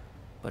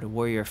 But a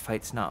warrior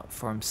fights not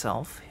for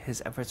himself.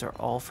 His efforts are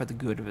all for the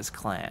good of his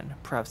clan.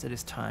 Perhaps it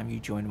is time you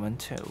join one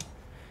too.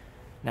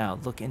 Now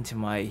look into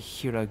my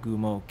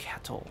Joro-Gumo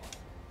kettle.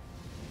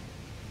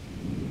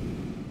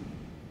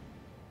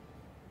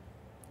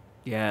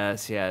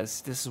 Yes, yes.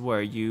 This is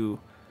where you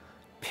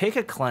pick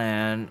a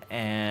clan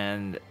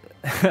and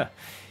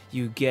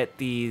you get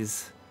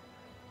these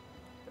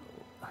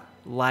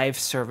live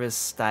service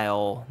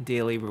style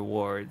daily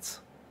rewards.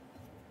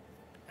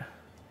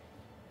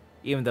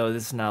 Even though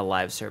this is not a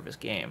live service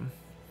game.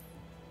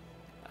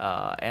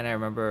 And I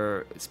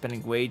remember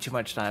spending way too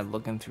much time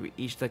looking through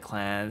each of the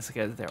clans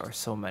because there are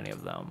so many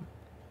of them.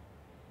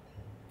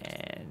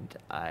 And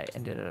I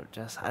ended up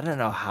just, I don't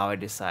know how I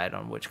decide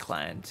on which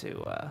clan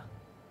to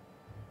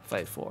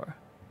fight for.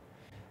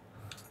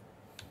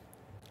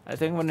 I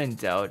think when in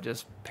doubt,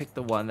 just pick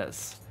the one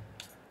that's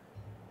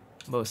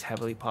most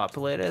heavily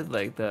populated.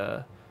 Like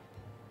the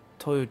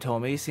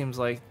Toyotomi seems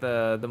like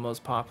the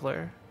most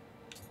popular.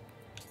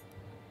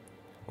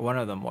 One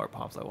of the more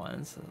popular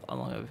ones,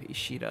 along with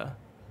Ishida.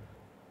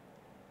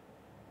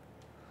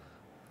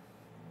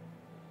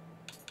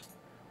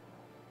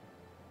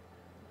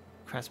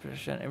 Crest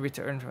protection, every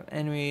to earn from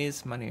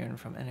enemies, money earned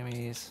from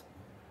enemies.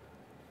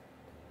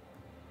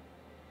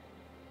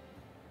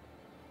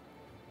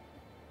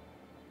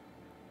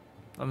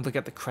 Let me look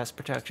at the crest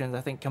protections. I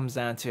think it comes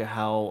down to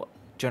how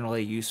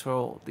generally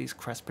useful these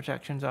crest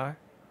protections are.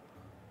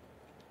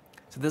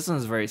 So this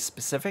one's very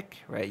specific,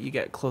 right? You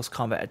get close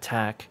combat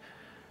attack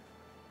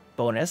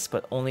bonus,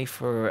 but only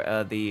for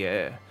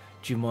the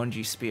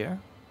Jumonji spear.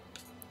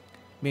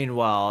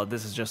 Meanwhile,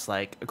 this is just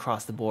like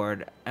across the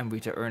board, and we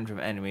to earn from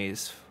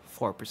enemies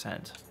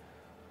 4%.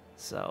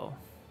 So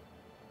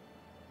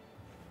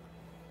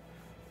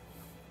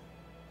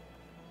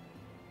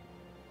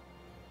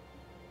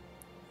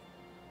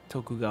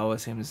Tokugawa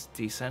seems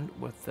decent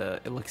with the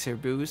elixir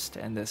boost,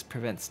 and this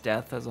prevents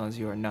death as long as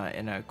you are not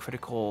in a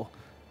critical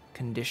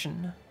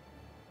condition.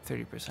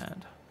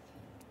 30%.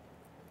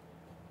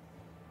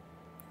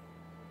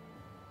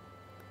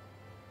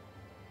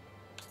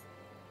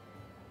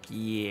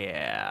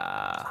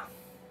 Yeah.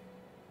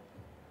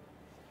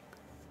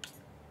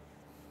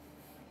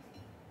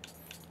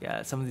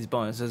 Yeah, some of these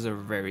bonuses are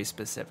very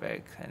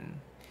specific,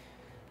 and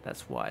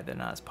that's why they're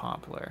not as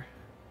popular.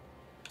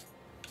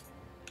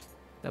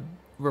 The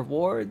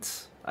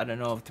rewards, I don't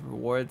know if the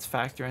rewards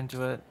factor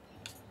into it.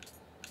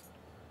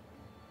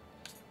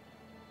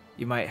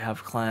 You might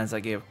have clans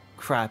that give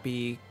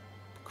crappy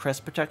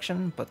crest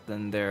protection, but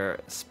then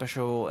their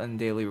special and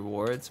daily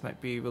rewards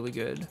might be really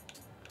good.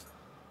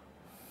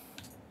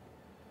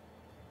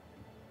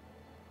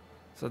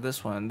 So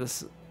this one,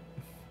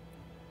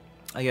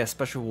 I get a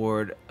special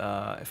reward.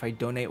 If I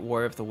donate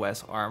Warrior of the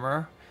West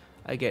armor,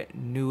 I get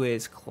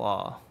Nue's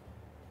Claw.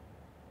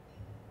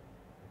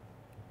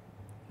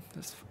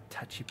 This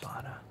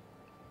Tachibana.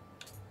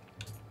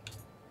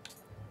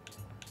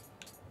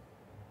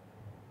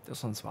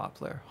 This one's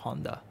popular.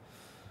 Honda.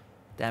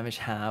 Damage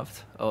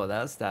halved. Oh,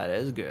 that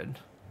is good.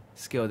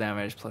 Skill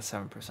damage plus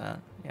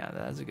 7%. Yeah,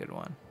 that's a good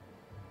one.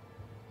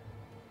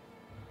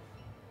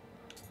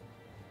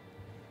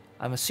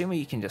 I'm assuming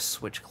you can just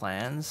switch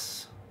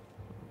clans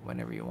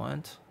whenever you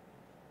want.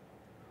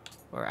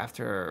 Or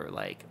after,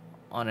 like,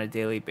 on a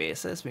daily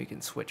basis, you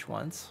can switch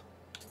once.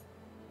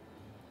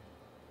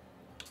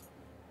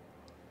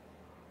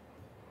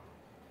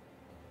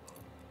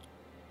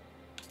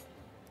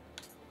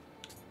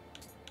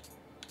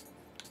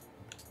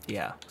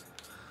 Yeah.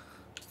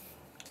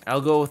 I'll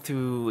go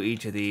through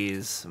each of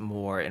these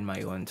more in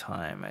my own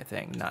time, I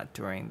think, not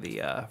during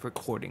the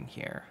recording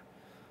here.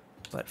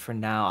 But for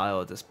now,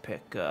 I'll just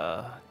pick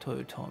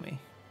Toyotomi.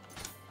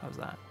 How's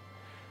that?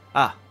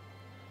 Ah!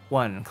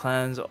 1.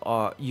 Clans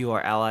you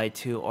are allied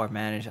to or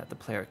managed at the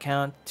player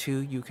account.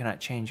 2. You cannot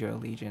change your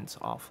allegiance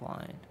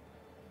offline.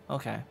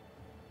 Okay.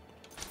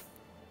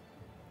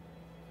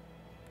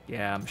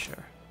 Yeah, I'm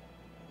sure.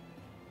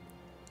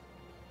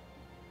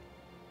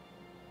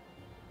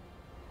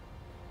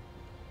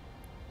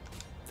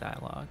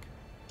 Dialogue.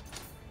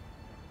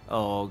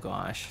 Oh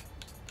gosh.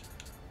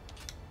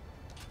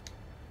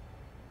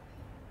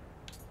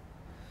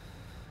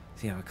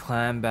 So you have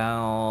clan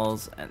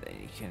battles, and then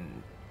you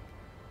can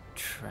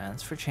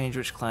change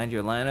which clan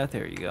you're aligned with.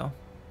 There you go.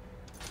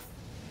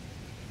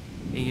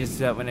 You can just do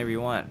that whenever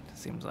you want,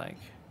 seems like.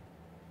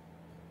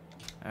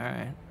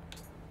 Alright.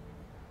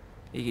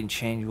 You can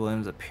change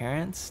William's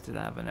appearance. Did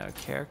I have another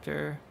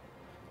character?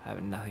 I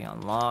have nothing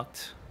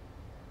unlocked.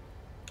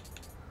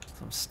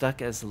 So I'm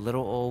stuck as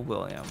little old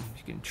William.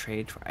 You can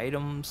trade for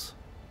items.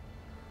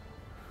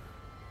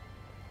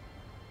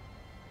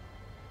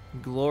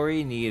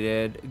 Glory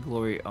needed,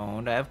 glory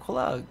owned. I have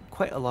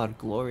quite a lot of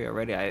glory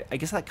already. I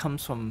guess that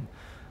comes from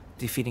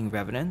defeating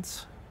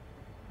revenants,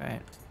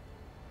 right?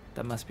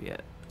 That must be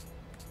it.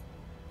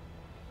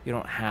 You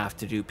don't have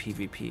to do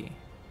PvP.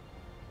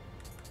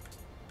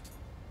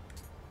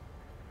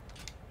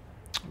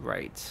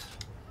 Right.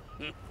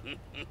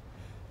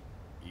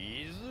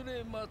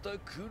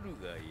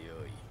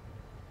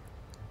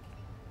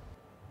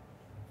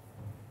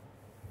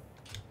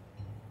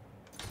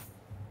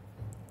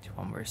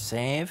 One more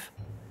save.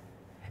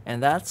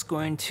 And that's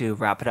going to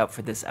wrap it up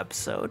for this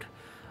episode.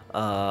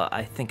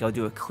 I think I'll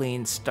do a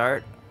clean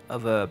start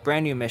of a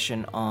brand new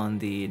mission on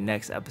the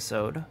next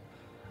episode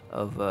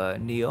of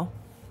Nioh.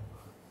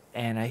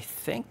 And I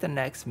think the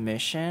next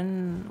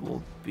mission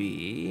will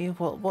be...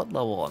 What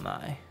level am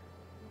I?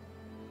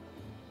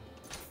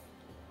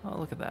 Oh,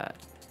 look at that.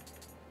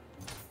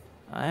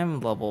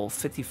 I'm level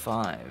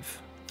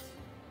 55.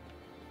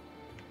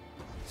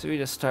 So we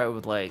just start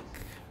with like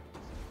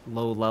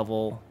low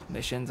level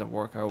missions and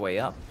work our way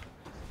up.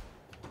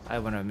 I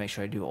want to make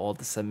sure I do all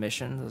the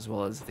submissions as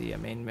well as the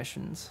main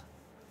missions.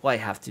 Well, I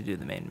have to do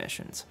the main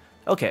missions.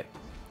 Okay,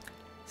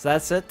 so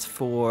that's it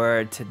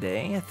for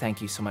today.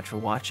 Thank you so much for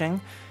watching.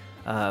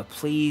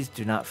 Please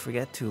do not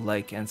forget to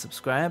like and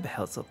subscribe. It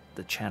helps up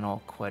the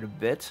channel quite a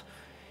bit.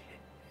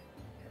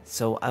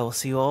 So I will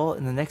see you all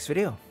in the next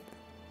video.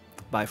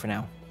 Bye for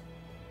now.